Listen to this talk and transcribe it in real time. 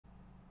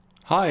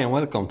Hi and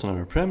welcome to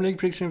another Premier League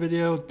prediction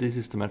video. This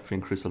is the match between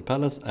Crystal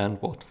Palace and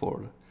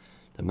Watford.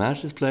 The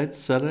match is played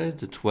Saturday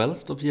the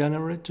 12th of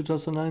January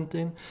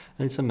 2019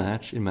 and it's a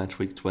match in match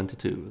week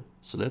 22.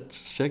 So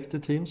let's check the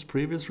team's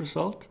previous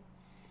result.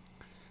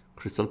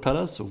 Crystal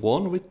Palace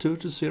won with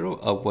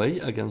 2-0 away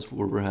against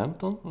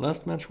Wolverhampton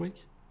last match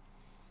week.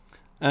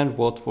 And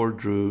Watford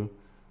drew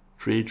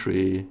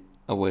 3-3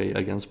 away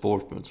against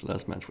Bournemouth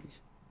last match week.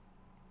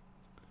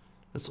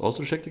 Let's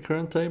also check the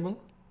current table.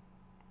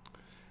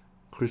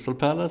 Crystal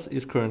Palace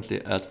is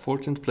currently at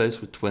 14th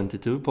place with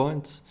 22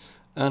 points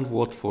and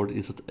Watford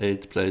is at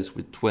 8th place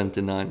with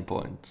 29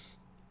 points.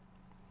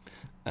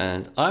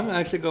 And I'm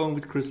actually going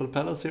with Crystal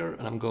Palace here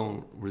and I'm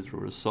going with the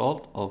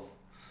result of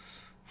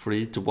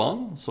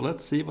 3-1. So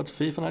let's see what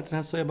FIFA United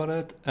has to say about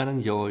it and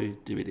enjoy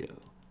the video.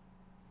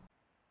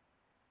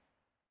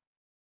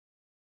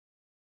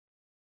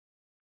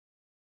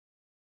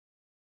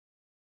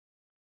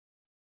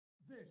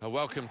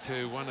 Welcome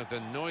to one of the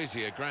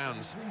noisier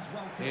grounds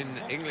in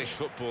English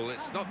football.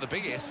 It's not the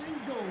biggest,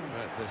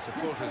 but the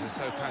supporters are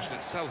so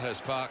passionate.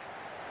 Selhurst Park,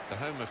 the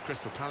home of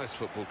Crystal Palace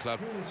Football Club,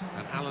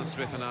 and Alan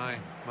Smith and I,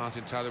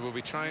 Martin Tyler, will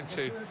be trying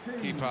to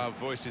keep our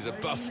voices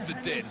above the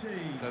din so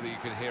that you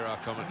can hear our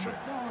commentary.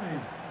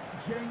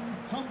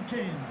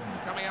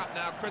 Coming up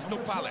now, Crystal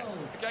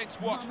Palace against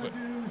Watford.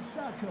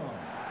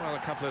 Well,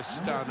 a couple of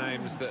star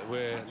names that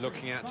we're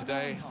looking at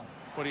today.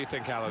 What do you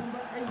think, Alan?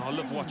 I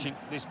love watching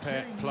this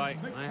pair play.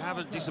 They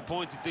haven't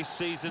disappointed this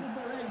season.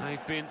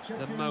 They've been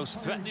the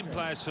most threatening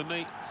players for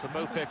me, for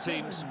both their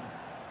teams.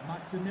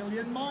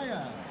 Maximilian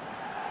Meyer,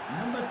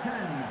 number 10,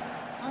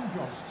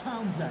 Andros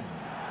Townsend,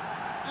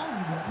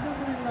 and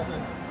number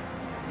 11,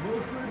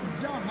 Wilfred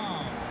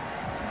Zaha.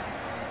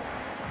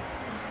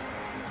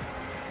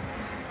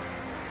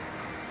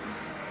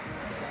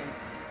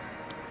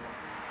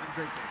 Have a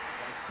great day.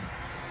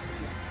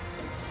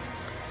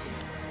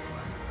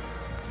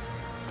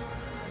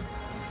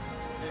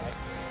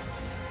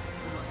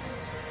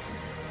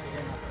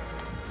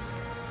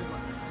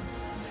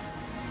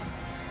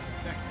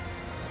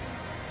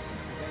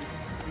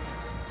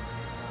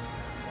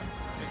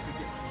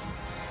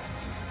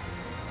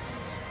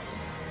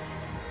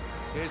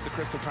 Here's the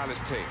Crystal Palace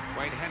team.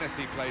 Wayne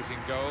Hennessy plays in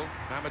goal.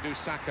 Mamadou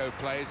Sakho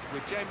plays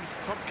with James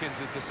Tompkins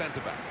as the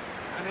centre-backs.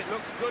 And it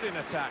looks good in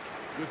attack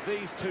with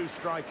these two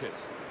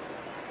strikers.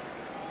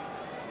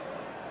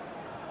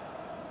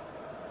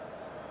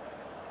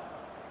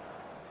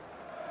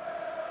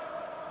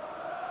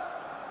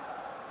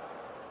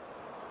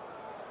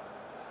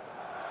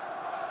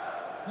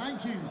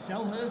 Thank you,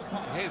 Selhurst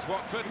Park. Here's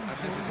Watford, and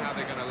this is how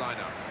they're going to line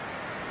up.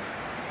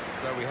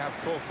 So we have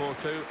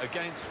 4-4-2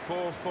 against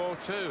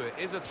 4-4-2. It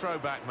is a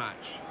throwback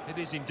match. It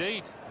is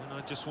indeed, and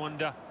I just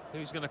wonder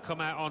who's going to come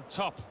out on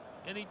top.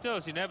 And it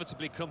does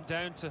inevitably come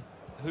down to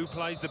who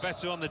plays the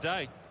better on the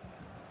day.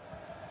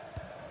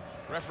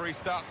 Referee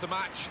starts the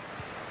match,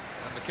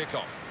 and the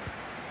kick-off.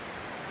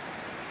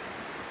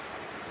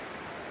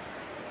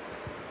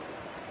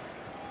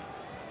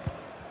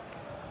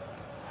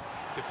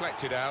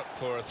 Deflected out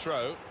for a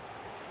throw.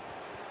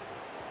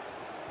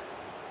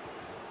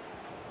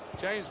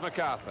 James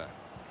MacArthur.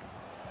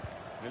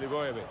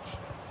 Milivojevic.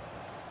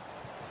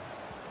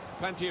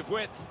 Plenty of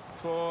width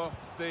for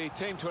the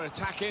team to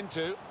attack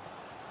into.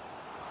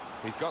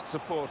 He's got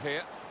support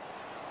here.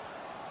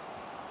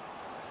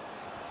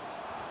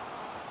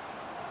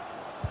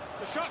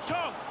 The shot's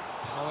on!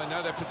 Well, they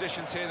know their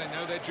positions here, they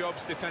know their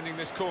jobs defending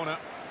this corner.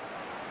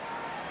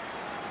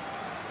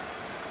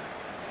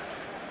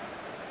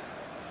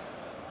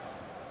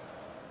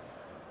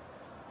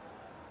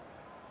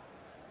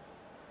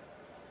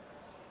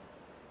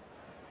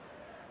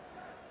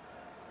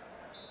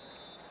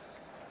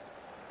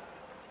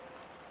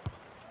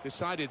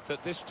 Decided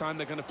that this time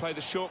they're going to play the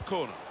short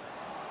corner.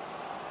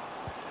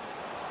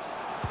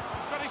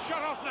 He's got his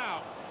shot off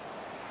now.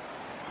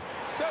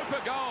 Super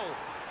goal.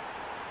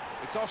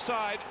 It's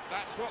offside.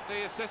 That's what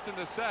the assistant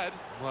has said.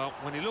 Well,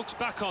 when he looks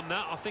back on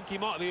that, I think he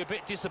might be a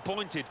bit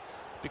disappointed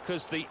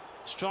because the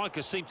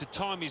striker seemed to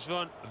time his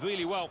run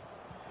really well.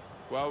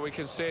 Well, we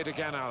can see it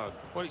again, Alan.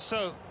 Well, it's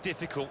so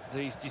difficult,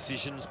 these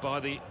decisions by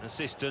the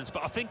assistants,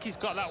 but I think he's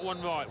got that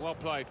one right. Well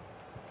played.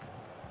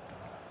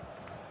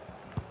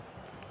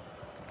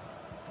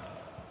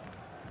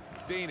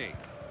 Dini.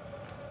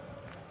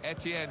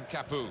 Etienne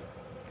Capoue.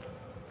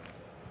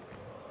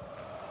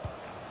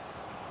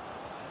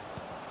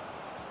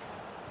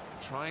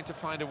 Trying to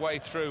find a way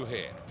through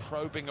here,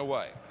 probing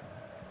away.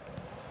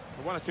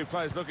 One or two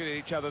players looking at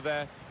each other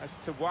there as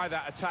to why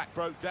that attack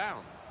broke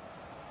down.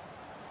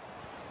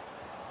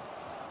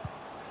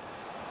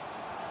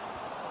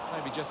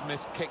 Maybe just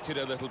kicked it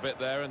a little bit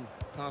there and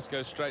pass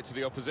goes straight to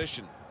the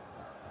opposition.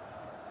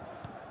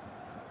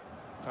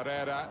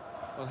 Pereira.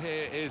 Well,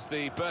 here is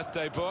the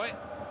birthday boy.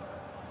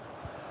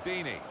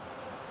 Dini.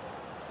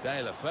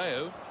 De La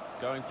Feu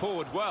going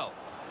forward well.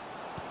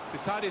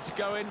 Decided to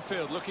go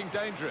infield, looking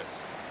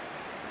dangerous.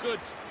 Good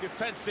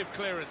defensive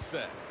clearance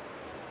there.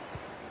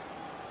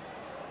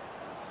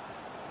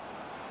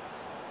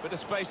 Bit of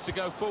space to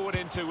go forward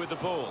into with the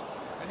ball.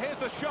 And here's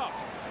the shot.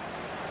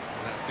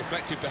 That's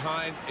deflected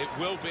behind. It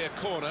will be a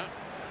corner.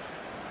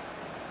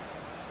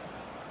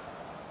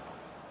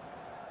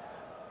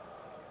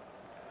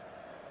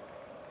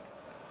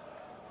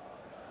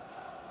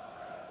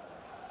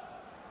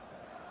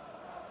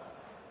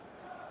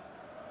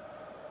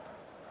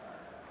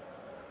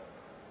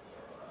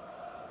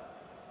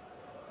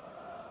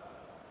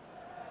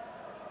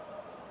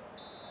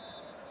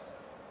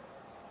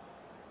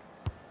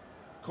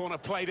 Corner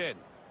played in.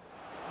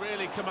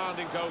 Really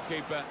commanding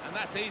goalkeeper, and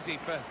that's easy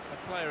for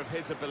a player of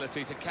his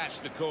ability to catch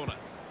the corner.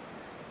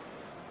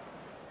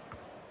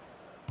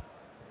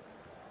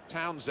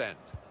 Townsend.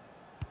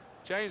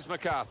 James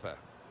MacArthur.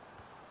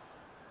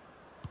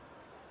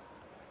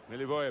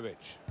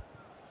 Milivojevic.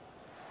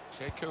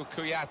 Sheku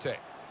Kouyaté.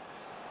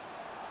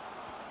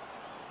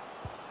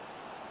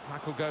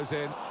 Tackle goes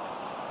in,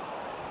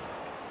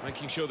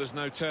 making sure there's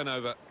no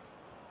turnover.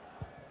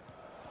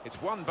 It's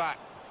one back.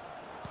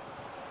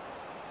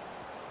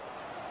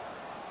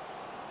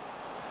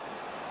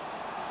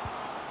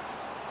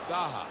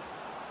 Zaha.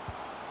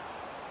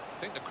 I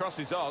think the cross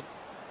is on.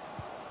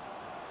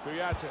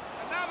 Kouyaté.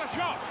 And now the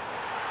shot!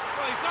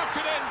 Well, he's knocked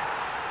it in.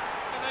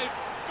 And they've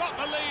got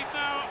the lead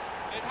now.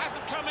 It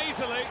hasn't come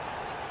easily,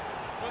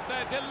 but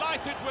they're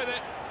delighted with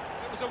it.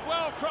 It was a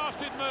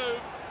well-crafted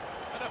move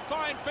and a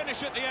fine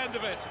finish at the end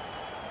of it.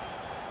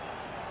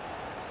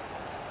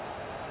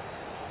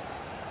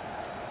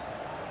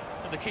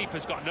 And the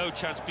keeper's got no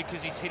chance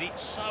because he's hit it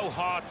so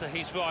hard to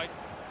his right.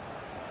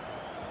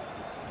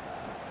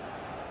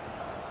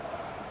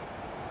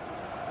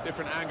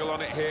 Different angle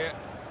on it here.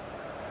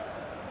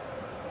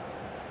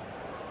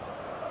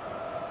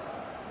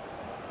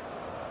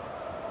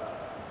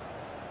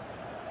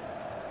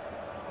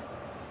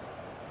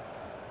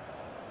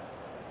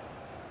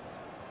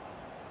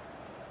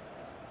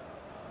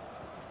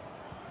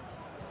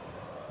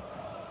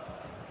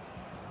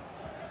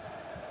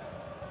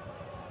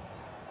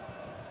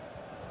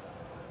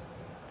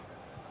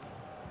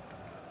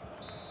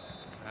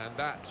 And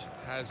that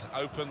has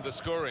opened the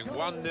scoring.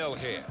 1-0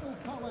 here. Crystal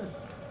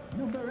Palace,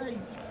 number 8.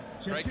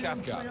 Great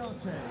Kafka.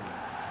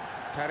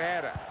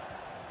 Pereira.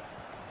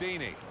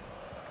 Dini.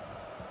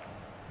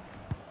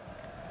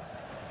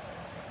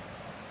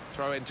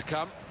 Throw in to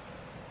come.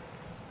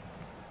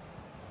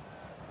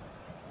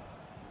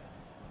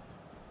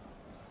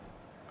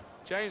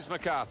 James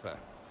MacArthur.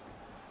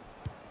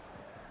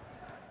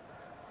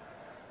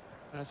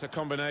 That's a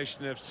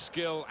combination of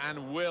skill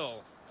and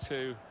will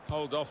to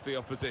hold off the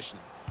opposition.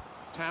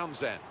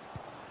 Townsend.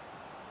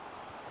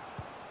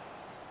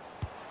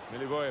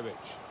 Milivojevic.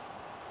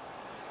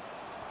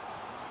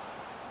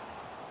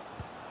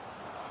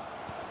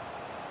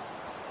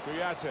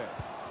 Kouyaté.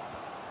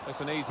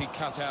 That's an easy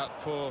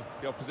cutout for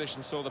the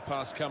opposition, saw the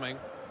pass coming.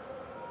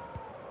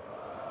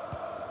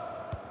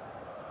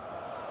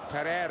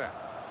 Pereira.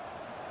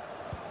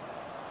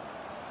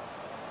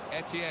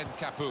 Etienne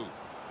Capoue.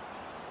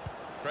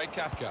 Great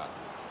Cathcart.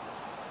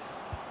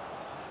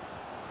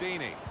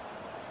 Dini.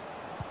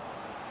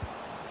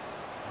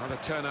 Not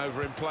a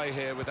turnover in play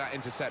here with that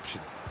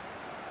interception.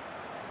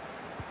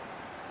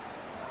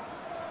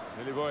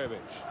 Milivojevic.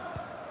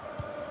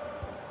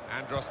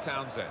 Andros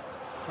Townsend.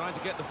 Trying to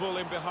get the ball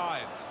in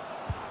behind.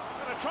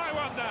 Gonna try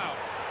one now.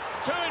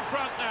 2 in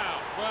front now.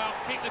 Well,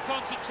 keep the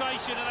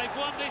concentration, and they've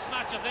won this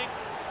match, I think.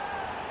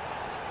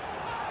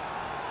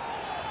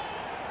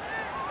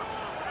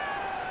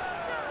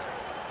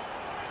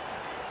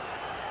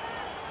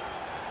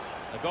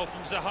 A goal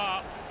from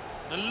Zaha,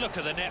 and look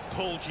at the net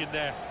bulge in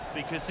there,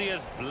 because he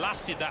has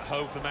blasted that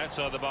home from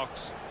outside the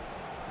box.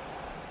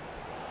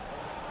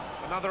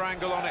 Another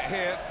angle on it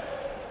here.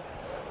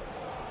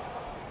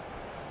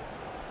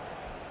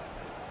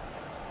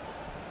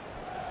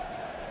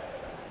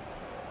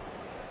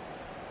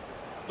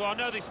 Well, I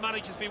know this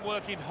manager's been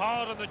working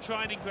hard on the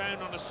training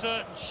ground on a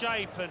certain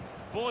shape, and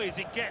boy, is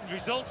it getting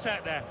results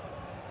out there.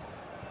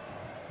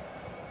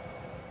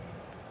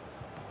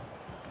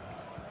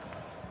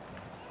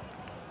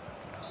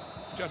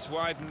 Just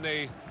widen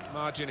the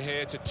margin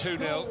here to 2-0.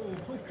 Goal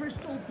for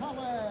Crystal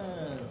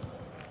Palace.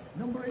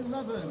 Number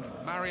 11.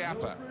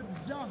 Mariappa.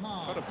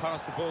 Zaha. Got to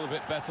pass the ball a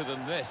bit better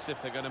than this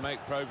if they're going to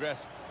make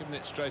progress. Giving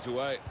it straight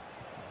away.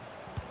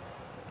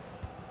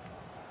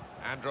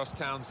 Andros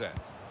Townsend.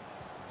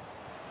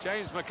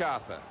 James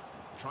MacArthur.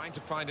 Trying to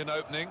find an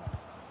opening.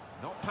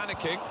 Not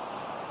panicking.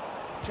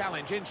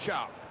 Challenge in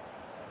sharp.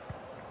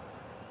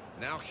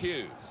 Now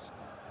Hughes.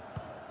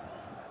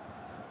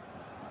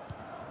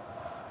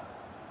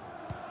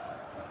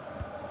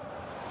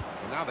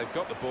 Well, now they've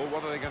got the ball.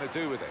 What are they going to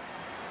do with it?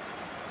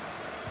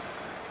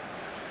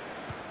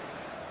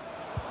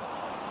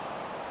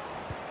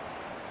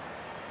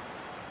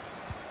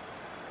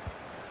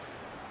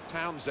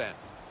 Townsend.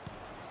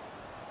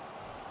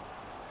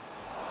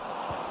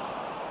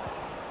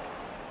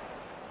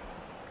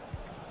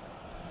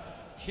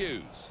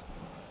 Hughes.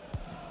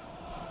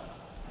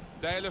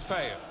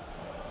 Deulofeu.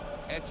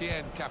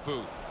 Etienne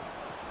Capoue.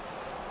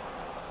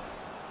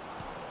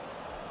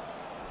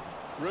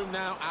 Room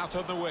now out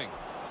on the wing.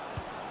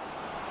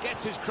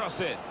 Gets his cross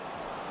in.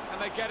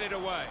 And they get it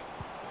away.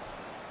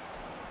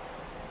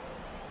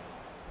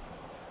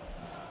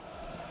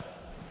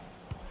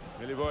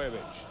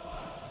 Milivojevic.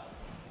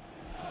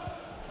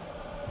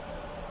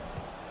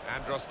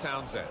 Andros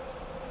Townsend.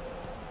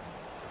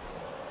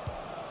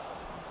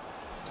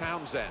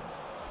 Townsend.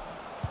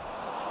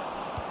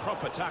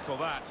 Proper tackle,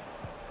 that.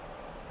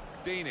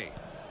 Dini.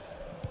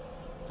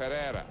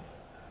 Pereira.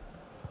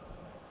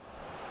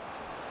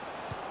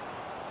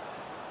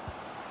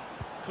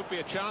 Could be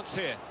a chance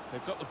here.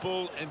 They've got the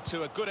ball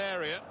into a good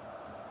area.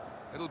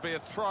 It'll be a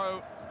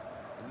throw.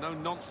 No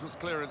nonsense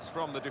clearance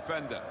from the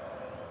defender.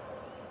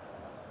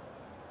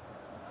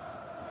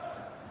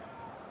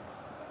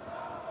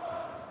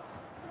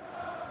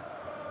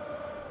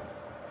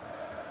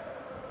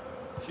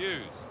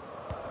 Hughes.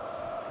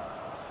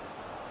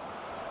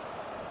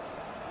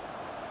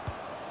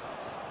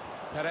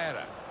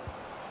 Pereira.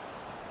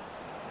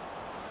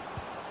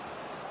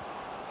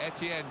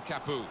 Etienne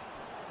Capoue.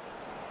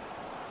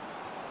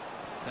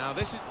 Now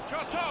this is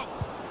shot on.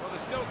 Well,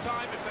 there's still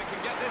time if they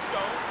can get this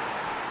goal.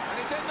 And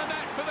it's in the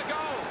net for the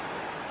goal.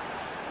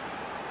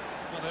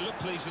 Well, they look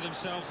pleased with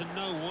themselves, and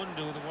no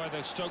wonder with the way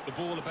they stroked the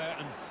ball about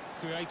and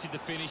created the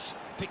finish,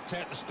 picked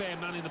out the spare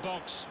man in the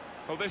box.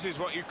 Well, this is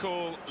what you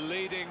call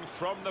leading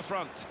from the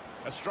front.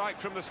 A strike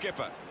from the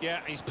skipper.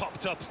 Yeah, he's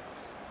popped up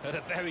at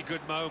a very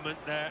good moment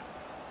there.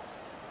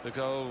 The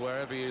goal,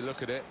 wherever you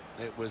look at it,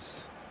 it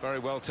was very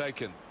well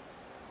taken.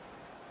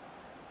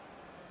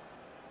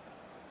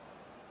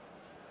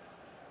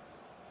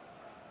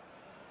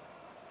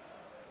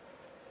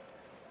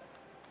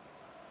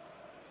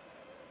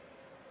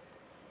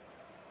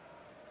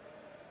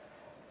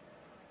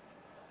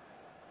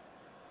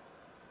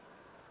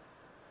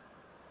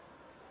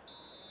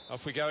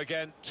 Off we go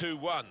again,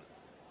 2-1.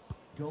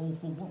 Goal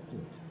for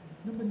Watford.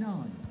 Number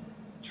 9,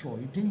 Troy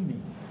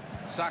Deeney.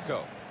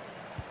 Sacco.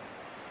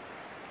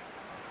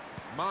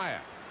 Maya.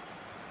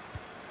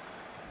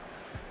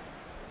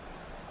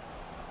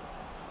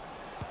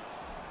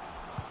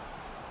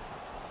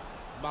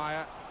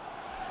 Maya.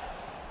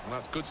 And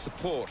that's good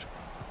support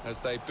as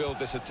they build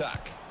this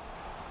attack.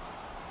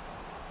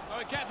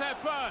 Oh, get there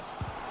first.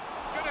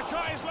 Gonna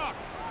try his luck.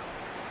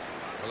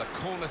 Well, a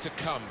corner to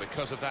come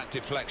because of that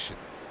deflection.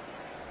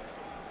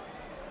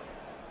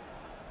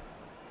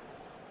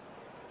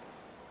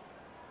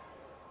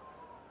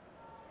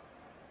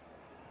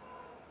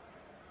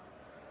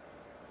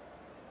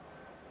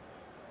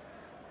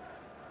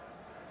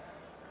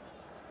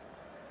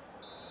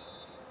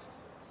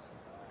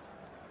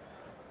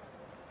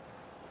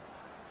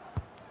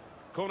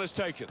 Corner's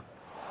taken.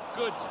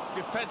 Good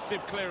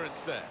defensive clearance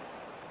there.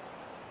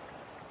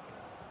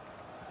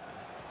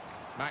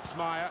 Max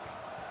Meyer.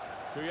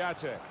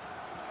 Kouyaté.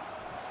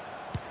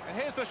 And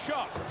here's the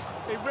shot.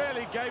 He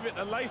really gave it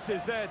the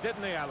laces there,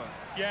 didn't he, Alan?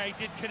 Yeah, he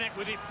did connect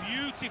with it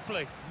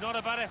beautifully. Not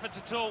a bad effort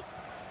at all.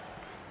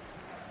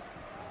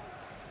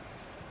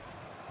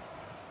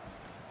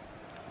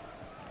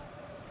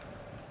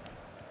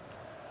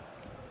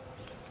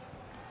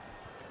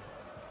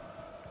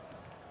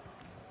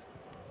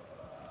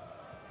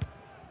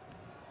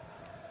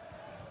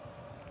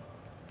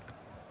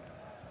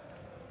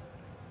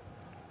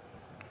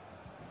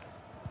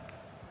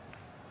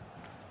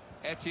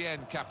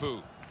 Etienne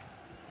Capoue.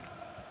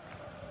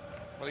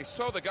 Well, he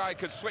saw the guy he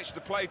could switch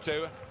the play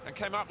to and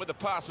came up with the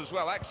pass as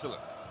well.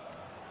 Excellent.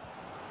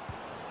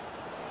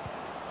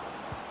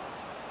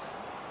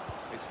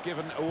 It's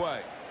given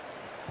away.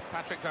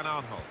 Patrick Van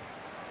Aanholt.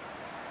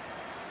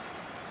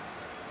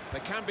 They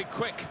can be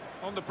quick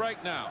on the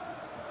break now.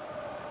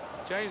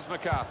 James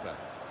MacArthur.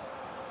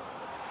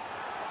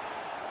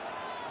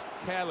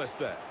 Careless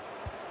there.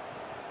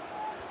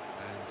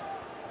 And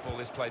the ball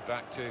is played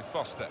back to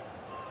Foster.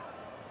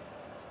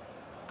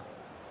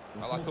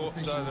 Well, I thought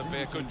so. There'd be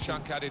a good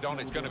chunk added on.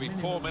 It's going to be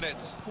 4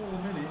 minutes. 4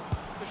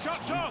 minutes. The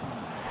shot's on!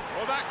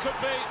 Well, that could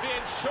be the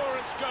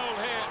insurance goal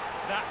here.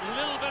 That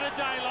little bit of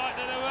daylight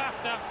that they were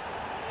after.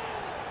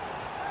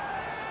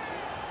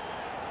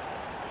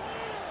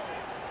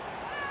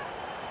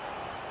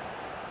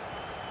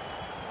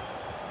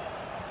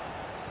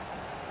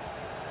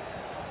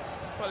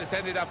 Well, it's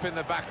ended up in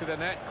the back of the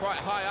net, quite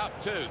high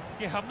up too.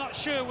 Yeah, I'm not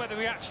sure whether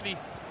he actually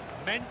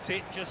meant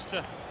it just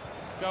to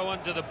go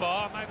under the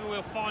bar. Maybe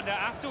we'll find out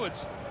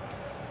afterwards.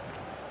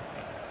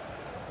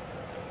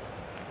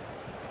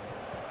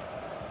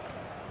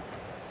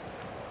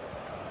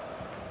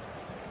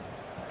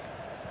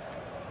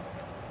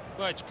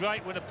 Well, it's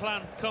great when a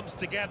plan comes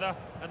together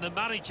and the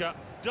manager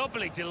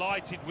doubly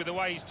delighted with the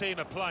way his team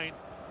are playing.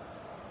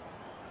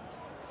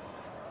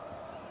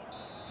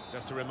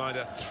 Just a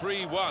reminder,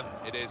 3-1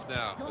 it is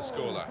now, the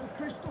scoreline. For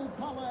Crystal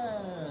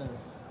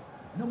Palace.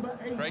 Number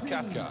 18. Craig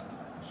Cathcart.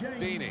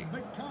 James Dini.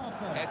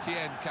 MacArthur.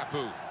 Etienne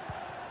Capoue.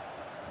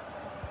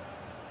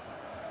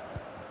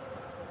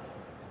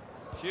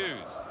 Hughes.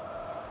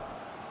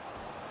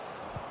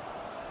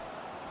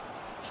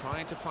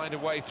 Trying to find a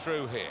way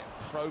through here,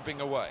 probing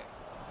away.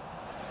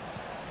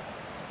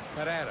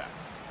 Pereira.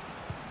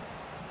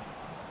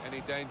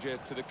 Any danger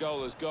to the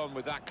goal has gone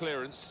with that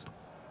clearance.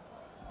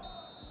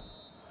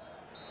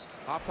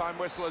 Half-time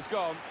whistle has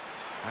gone,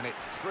 and it's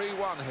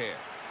 3-1 here.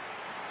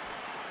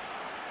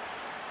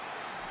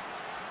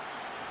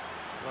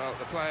 Well,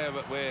 the player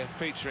that we're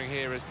featuring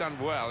here has done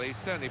well. He's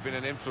certainly been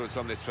an influence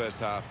on this first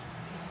half.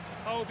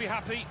 I will be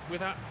happy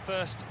with that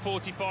first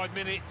 45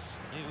 minutes.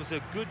 It was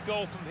a good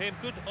goal from him,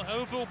 good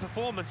overall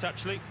performance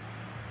actually.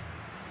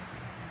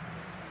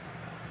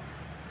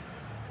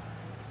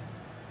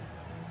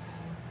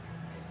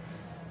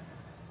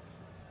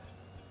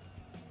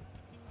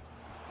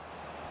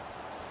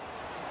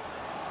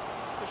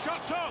 The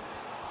shot's on!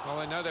 Well,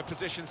 they know their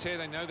positions here,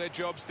 they know their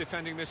jobs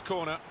defending this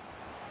corner.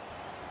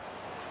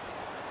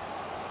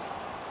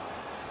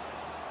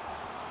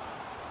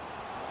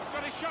 He's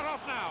got his shot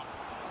off now.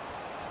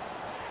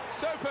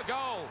 Super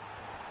goal.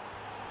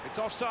 It's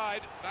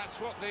offside, that's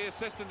what the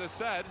assistant has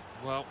said.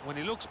 Well, when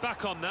he looks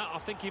back on that, I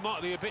think he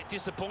might be a bit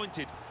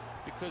disappointed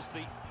because the...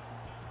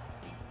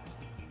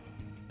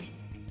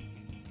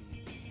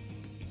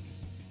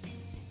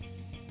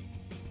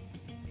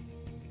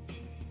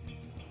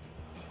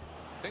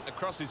 I think the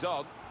cross is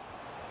on.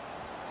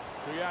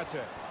 Kuyate.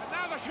 And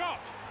now the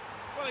shot!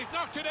 Well, he's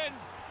knocked it in,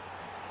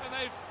 and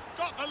they've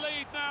got the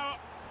lead now.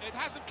 It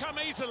hasn't come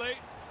easily,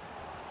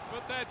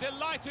 but they're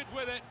delighted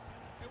with it.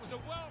 It was a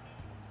well...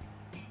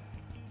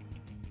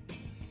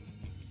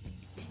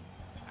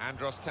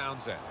 Andros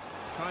Townsend.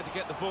 Trying to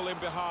get the ball in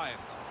behind.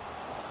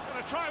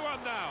 Gonna try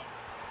one now.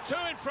 Two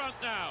in front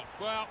now.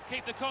 Well,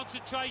 keep the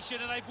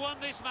concentration, and they've won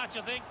this match,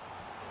 I think.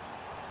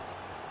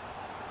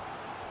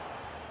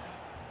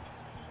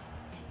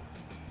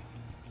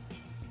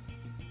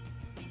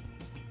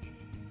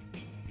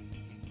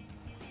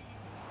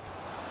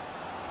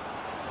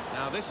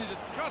 Now this is a...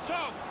 Shot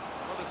on!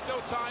 Well, there's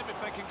still time if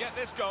they can get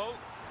this goal.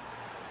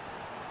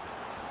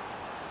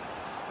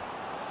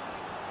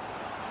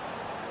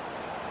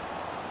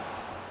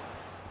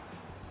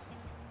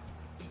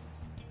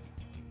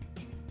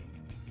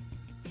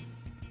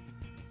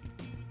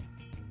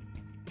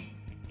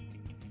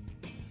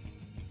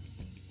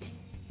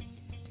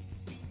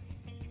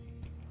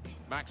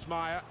 Max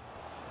Meyer.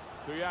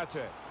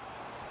 Kuyate.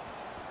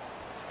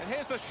 And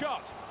here's the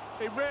shot.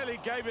 He really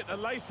gave it the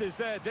laces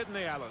there, didn't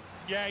he, Alan?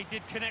 Yeah, he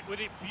did connect with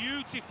it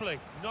beautifully.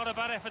 Not a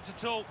bad effort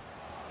at all.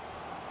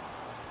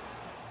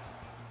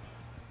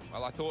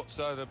 Well, I thought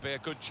so. There'd be a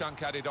good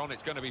chunk added on.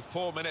 It's going to be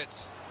 4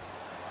 minutes.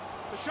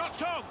 The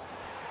shot's on!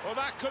 Well,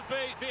 that could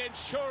be the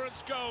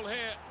insurance goal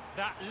here.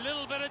 That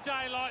little bit of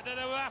daylight that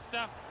they were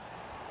after.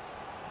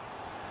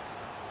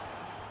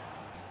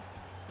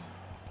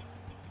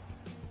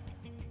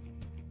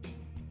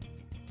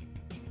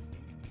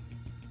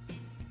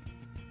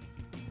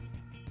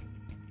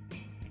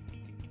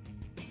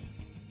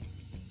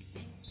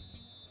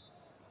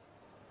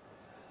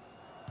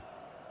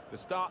 The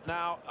start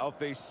now of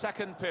the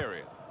second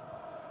period.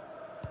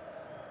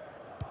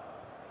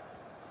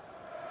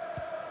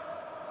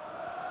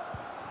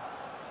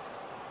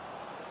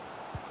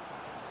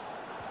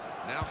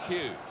 Now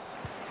Hughes.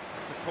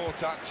 It's a poor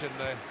touch and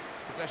the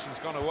possession's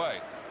gone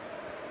away.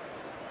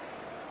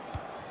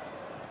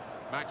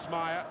 Max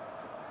Meyer.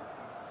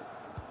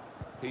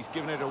 He's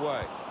given it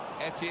away.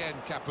 Etienne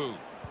Capoue.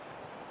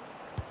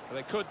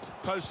 They could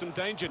pose some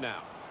danger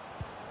now.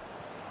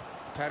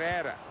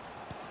 Pereira.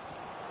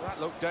 That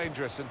looked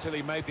dangerous until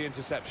he made the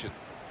interception.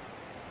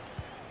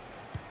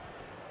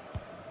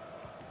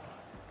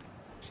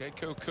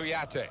 Sheku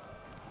Kuyate.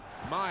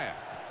 Meyer.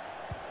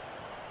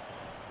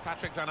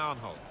 Patrick Van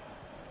Aanholt.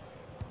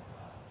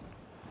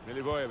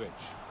 Milivojevic.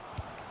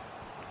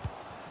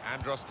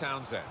 Andros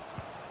Townsend.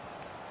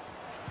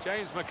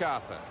 James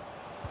MacArthur.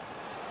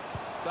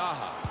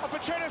 Zaha.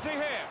 Opportunity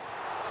here.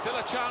 Still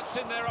a chance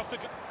in there off the...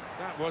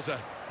 That was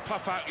a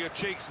puff out your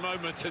cheeks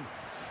moment and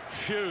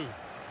phew,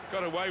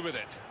 got away with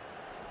it.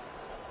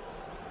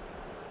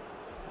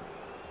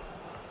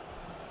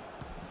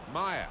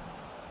 Meyer.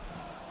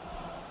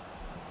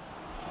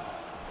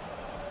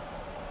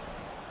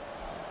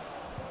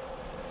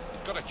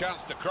 He's got a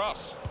chance to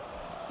cross.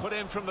 Put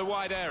in from the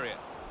wide area.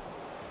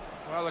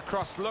 Well, the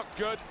cross looked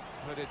good,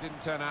 but it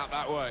didn't turn out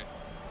that way.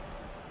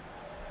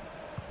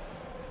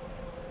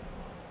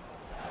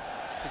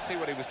 You can see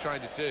what he was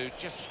trying to do,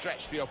 just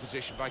stretch the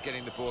opposition by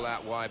getting the ball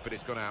out wide, but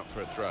it's gone out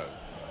for a throw.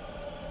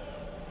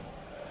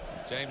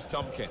 James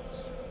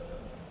Tompkins.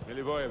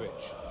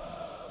 Milivojevic.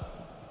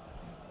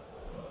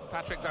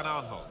 Patrick Van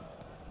Aanholt.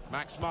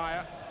 Max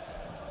Meyer.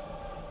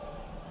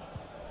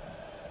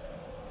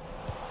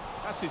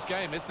 That's his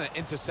game, isn't it?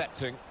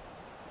 Intercepting.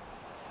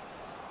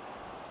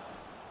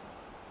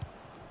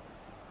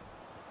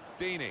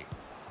 Deeney.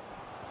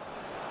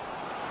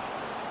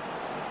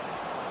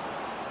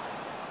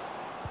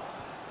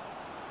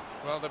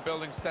 Well, they're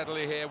building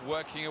steadily here,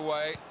 working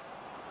away.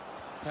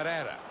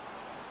 Pereira.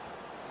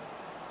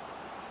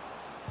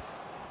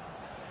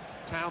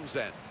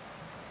 Townsend.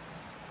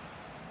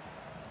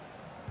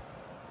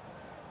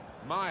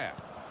 Meyer.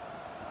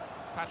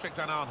 Patrick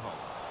Van Aanholt.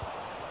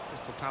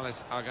 Crystal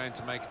Palace are going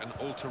to make an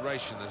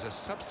alteration. There's a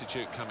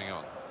substitute coming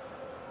on.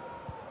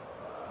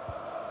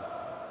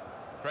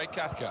 Craig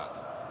Cathcart.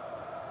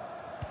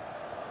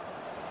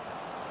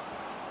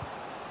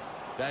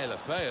 De La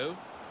Feu.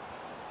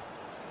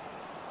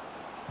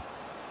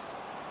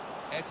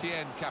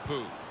 Etienne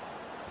Capoue.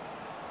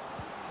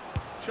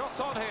 Shots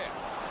on here.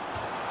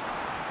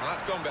 Well,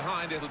 that's gone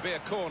behind. It'll be a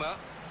corner.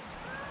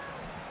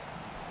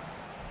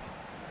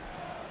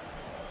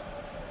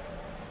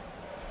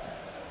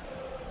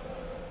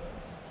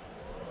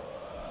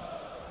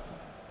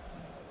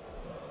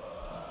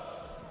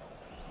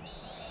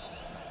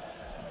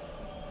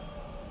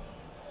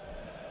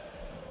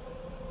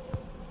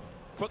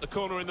 Put the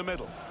corner in the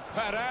middle.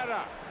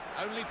 Pereira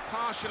only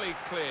partially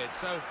cleared,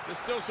 so there's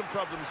still some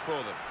problems for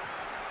them.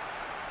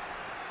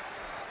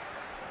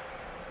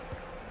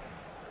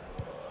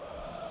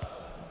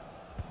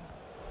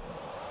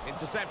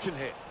 Interception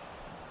here.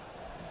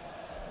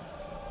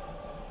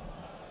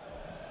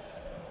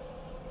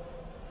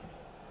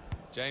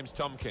 James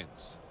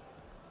Tompkins.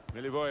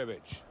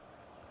 Milivojevic.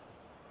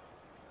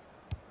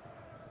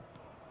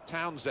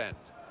 Townsend.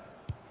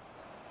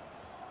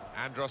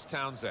 Andros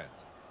Townsend.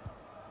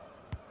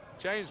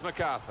 James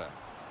MacArthur.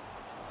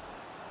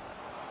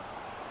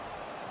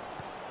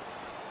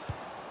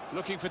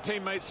 Looking for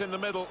teammates in the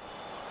middle.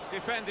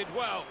 Defended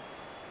well.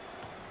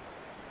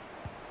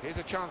 Here's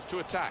a chance to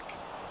attack.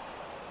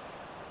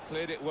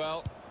 Cleared it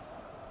well.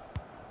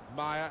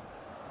 Maya.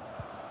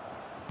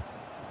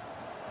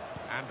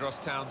 Andros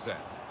Townsend.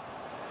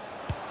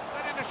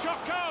 Letting the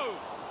shot go!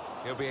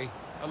 He'll be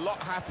a lot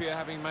happier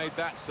having made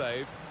that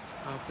save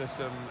after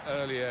some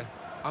earlier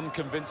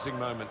unconvincing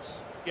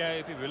moments. Yeah,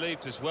 he'd be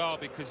relieved as well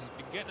because he's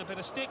been getting a bit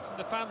of stick from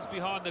the fans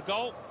behind the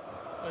goal.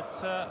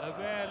 But a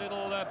rare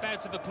little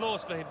bout of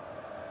applause for him.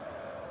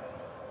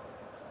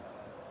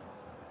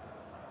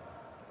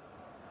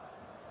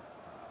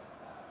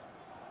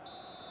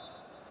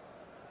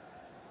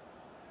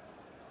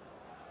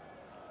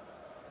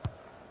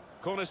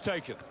 Corner's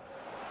taken.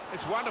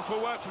 It's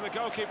wonderful work from the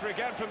goalkeeper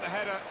again from the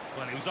header.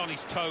 Well, he was on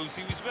his toes.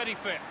 He was ready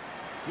for it.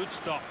 Good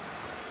stop.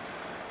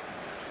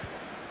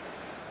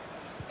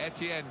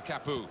 Etienne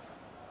Capoue.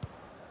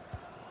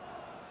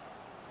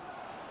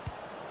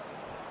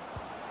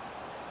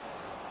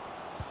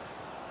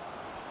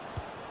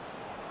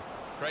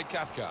 Craig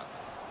Cathcart.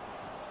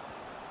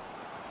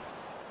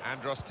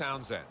 Andros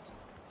Townsend.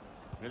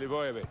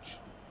 Milivojevic.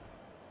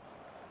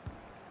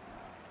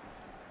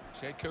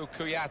 Sekou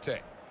Kouyaté.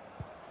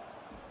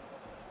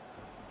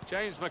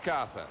 James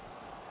MacArthur.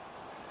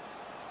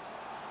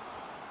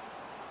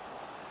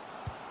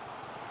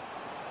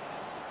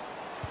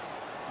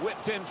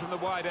 Whipped in from the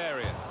wide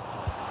area.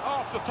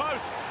 Off the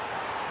post.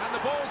 And the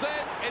ball's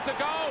in. It's a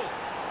goal.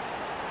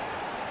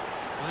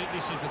 I think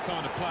this is the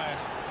kind of player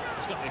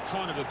who's got the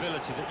kind of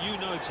ability that you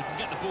know if you can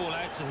get the ball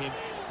out to him,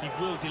 he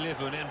will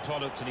deliver an end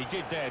product, and he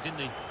did there, didn't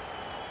he?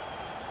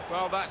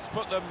 Well, that's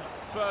put them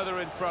further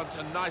in front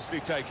and nicely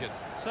taken.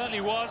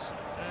 Certainly was,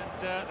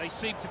 and they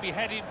seem to be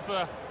heading for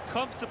a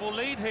comfortable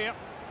lead here.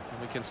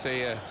 And we can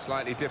see a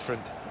slightly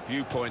different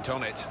viewpoint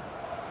on it.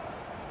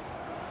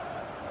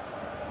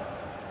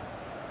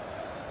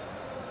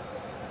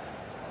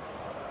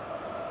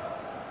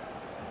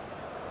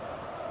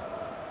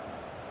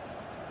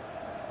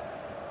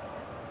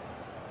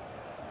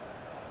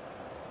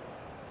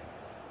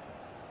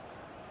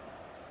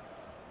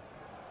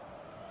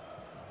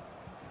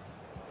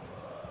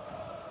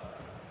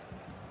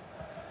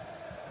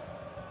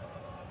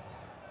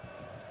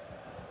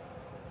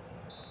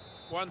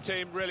 One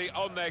team really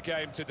on their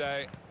game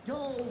today,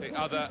 Goal the for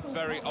other Crystal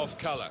very Palace. off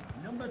colour.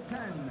 Number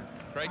 10.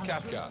 Craig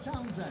Andros Cathcart.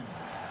 Townsend.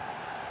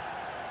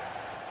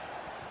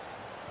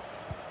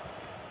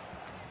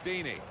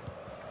 Deeney.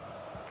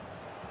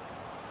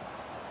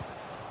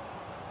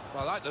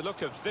 Well, I like the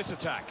look of this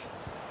attack.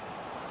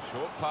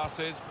 Short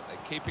passes, but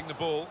they're keeping the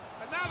ball.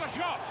 And now the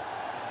shot!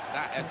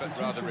 That effort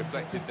rather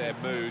reflected their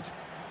mood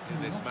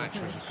in this match,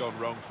 which has gone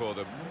wrong for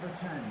them. Number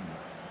 10.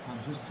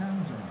 Andros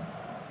Townsend.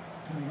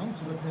 Coming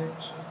onto the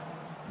pitch.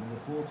 Number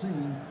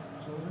 14.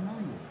 Jordan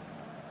Ayew.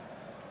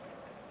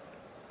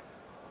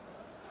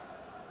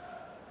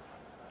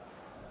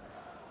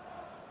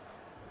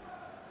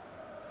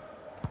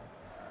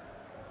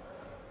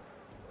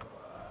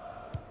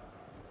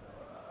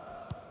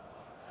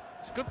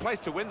 It's a good place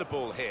to win the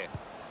ball here.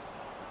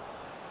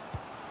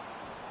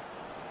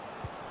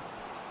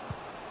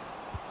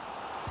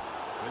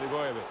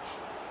 Milivojevic.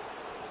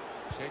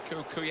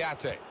 Sekou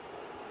Kouyaté.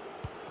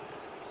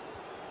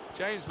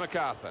 James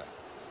MacArthur.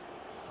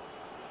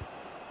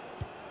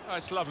 Oh,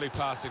 it's lovely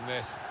passing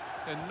this.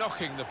 They're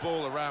knocking the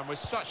ball around with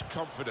such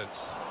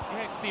confidence.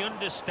 Yeah, it's the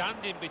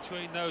understanding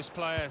between those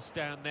players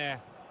down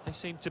there. They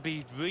seem to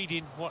be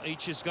reading what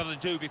each is going to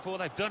do before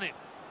they've done it.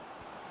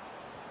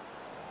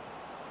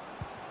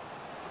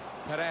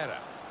 Pereira.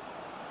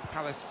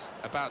 Palace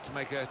about to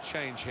make a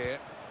change here.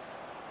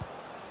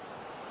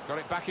 He's got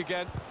it back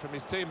again from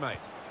his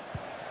teammate.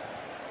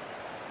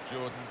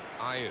 Jordan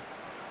Ayew.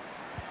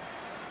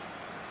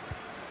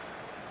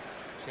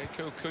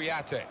 Sekou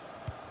Kouyaté.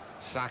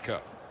 Sako.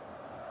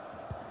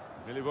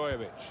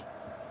 Milivojevic.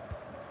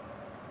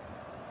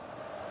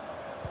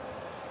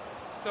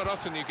 It's not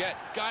often you get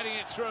guiding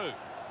it through.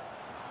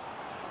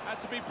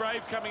 Had to be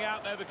brave coming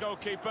out there, the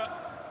goalkeeper.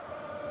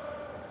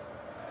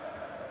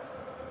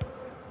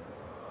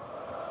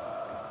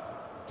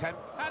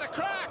 Had a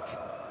crack!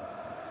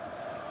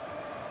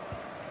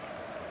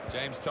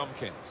 James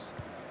Tompkins.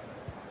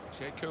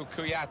 Sheku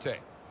Kuyate.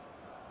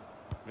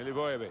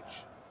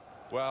 Milivojevic.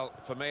 Well,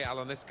 for me,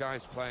 Alan, this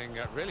guy's playing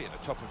really at the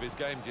top of his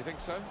game. Do you think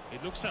so?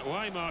 It looks that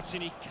way,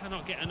 Martin. He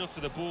cannot get enough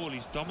of the ball.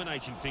 He's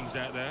dominating things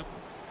out there.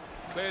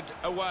 Cleared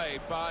away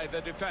by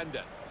the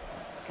defender.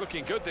 It's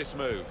looking good, this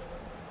move.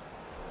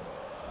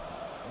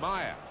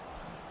 Maya.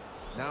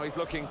 Now he's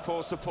looking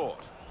for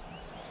support.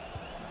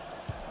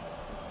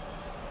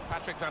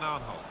 Patrick Van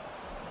Aanholt.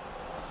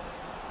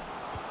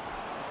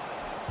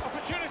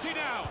 Opportunity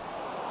now.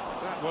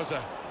 That was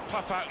a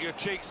puff out your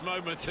cheeks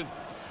moment, and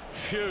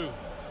phew,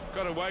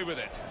 got away with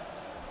it.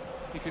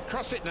 He could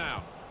cross it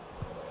now.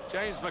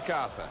 James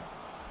MacArthur.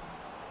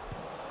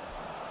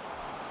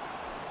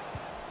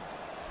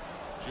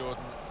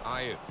 Jordan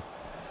Ayew.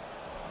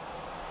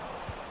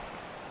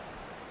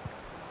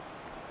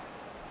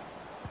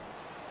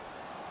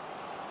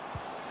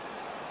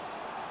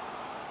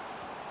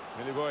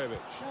 Milivojevic.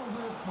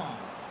 Selhurst Park.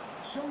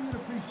 Show your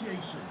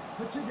appreciation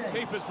for today.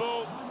 Keeper's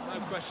ball, no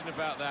question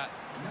about that.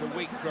 It's a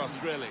weak cross,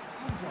 really.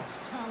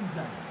 Andros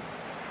Townsend.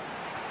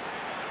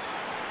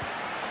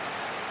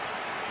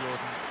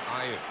 Jordan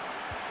Ayew.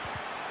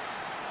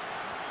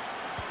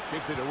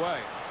 Gives it away.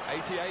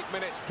 88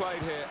 minutes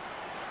played here.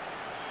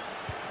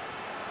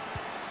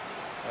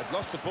 They've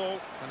lost the ball,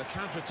 and the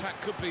counter-attack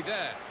could be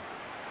there.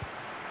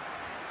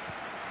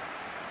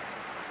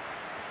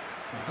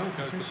 Out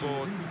goes the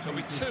board. There'll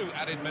be 2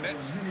 added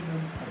minutes.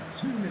 Minimum of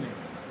 2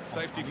 minutes.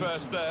 Safety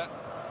first there.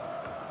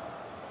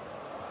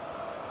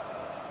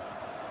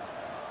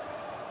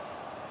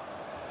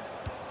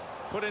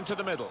 Put into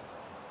the middle.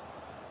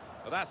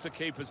 Well, that's the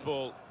keeper's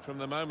ball from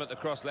the moment the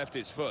cross left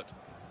his foot.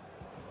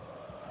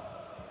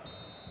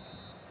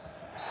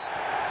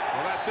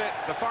 Well, that's it.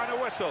 The final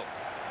whistle.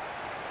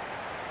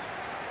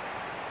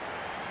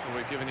 Well,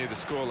 we've given you the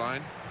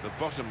scoreline. The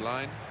bottom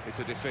line, it's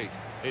a defeat.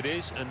 It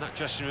is, and that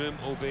dressing room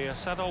will be a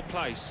sad old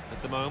place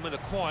at the moment. A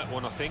quiet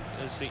one, I think,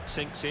 as it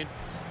sinks in.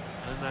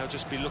 And they'll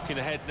just be looking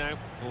ahead now,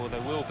 or they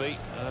will be,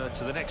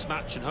 to the next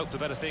match and hope for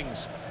better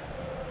things.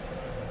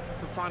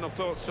 Some final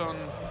thoughts on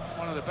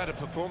one of the better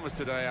performers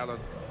today, Alan.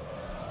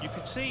 You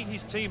could see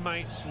his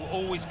teammates were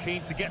always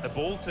keen to get the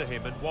ball to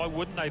him, and why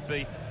wouldn't they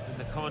be? In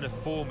the kind of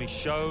form he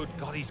showed,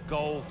 got his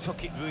goal,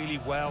 took it really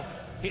well,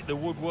 hit the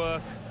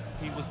woodwork.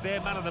 He was their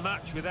man of the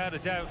match, without a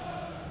doubt.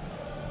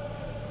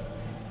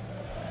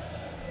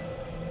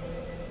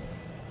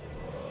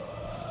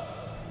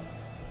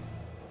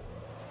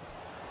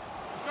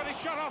 He's got his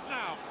shot off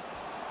now.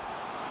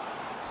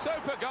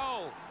 Super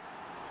goal.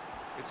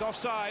 It's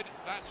offside,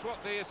 that's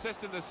what the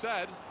assistant has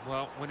said.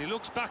 Well, when he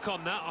looks back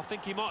on that, I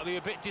think he might be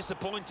a bit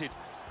disappointed,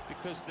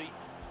 because the...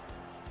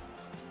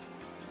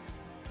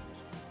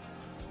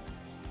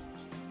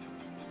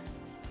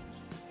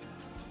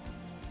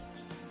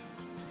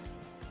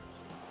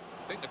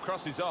 I think the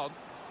cross is on.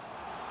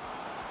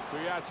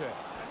 Kuyate.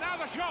 And now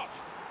the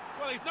shot!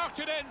 Well, he's knocked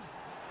it in,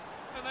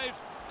 and they've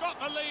got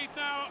the lead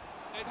now.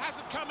 It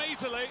hasn't come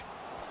easily,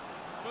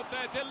 but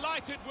they're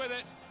delighted with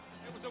it.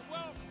 It was a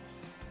well...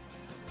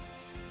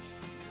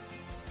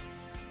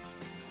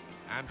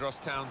 Andros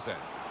Townsend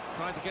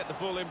trying to get the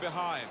ball in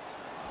behind.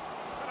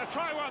 Gonna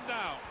try one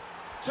now.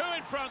 2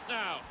 in front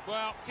now.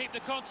 Well, keep the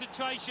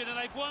concentration, and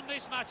they've won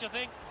this match, I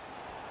think.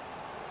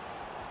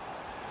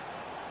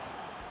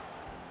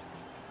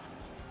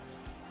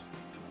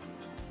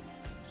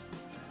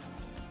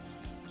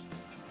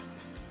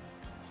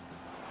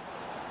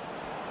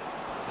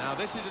 Now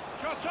this is a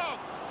shot on.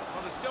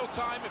 Well, there's still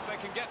time if they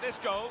can get this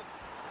goal.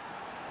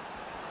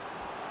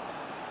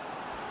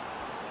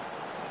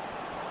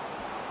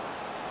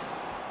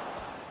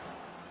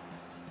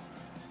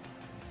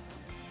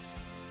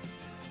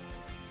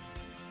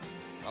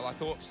 Well, I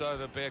thought so.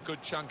 There'd be a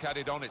good chunk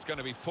added on. It's going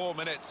to be 4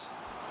 minutes.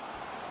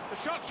 The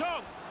shot's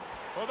on.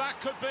 Well, that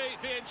could be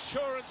the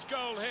insurance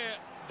goal here.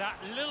 That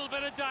little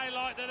bit of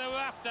daylight that they were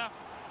after.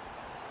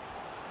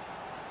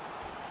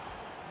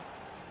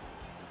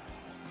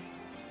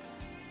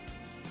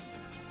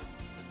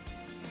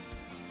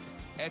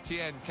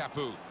 Etienne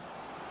Capoue.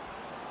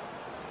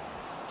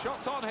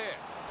 Shots on here.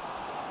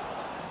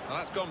 Well,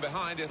 that's gone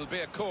behind. It'll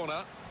be a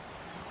corner.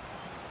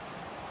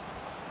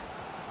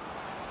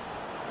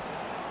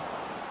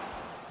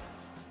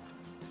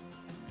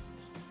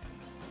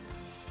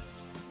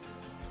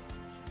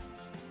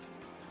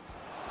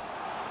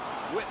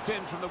 Whipped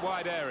in from the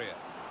wide area.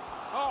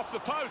 Off the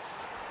post.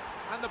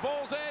 And the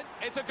ball's in.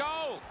 It's a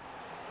goal.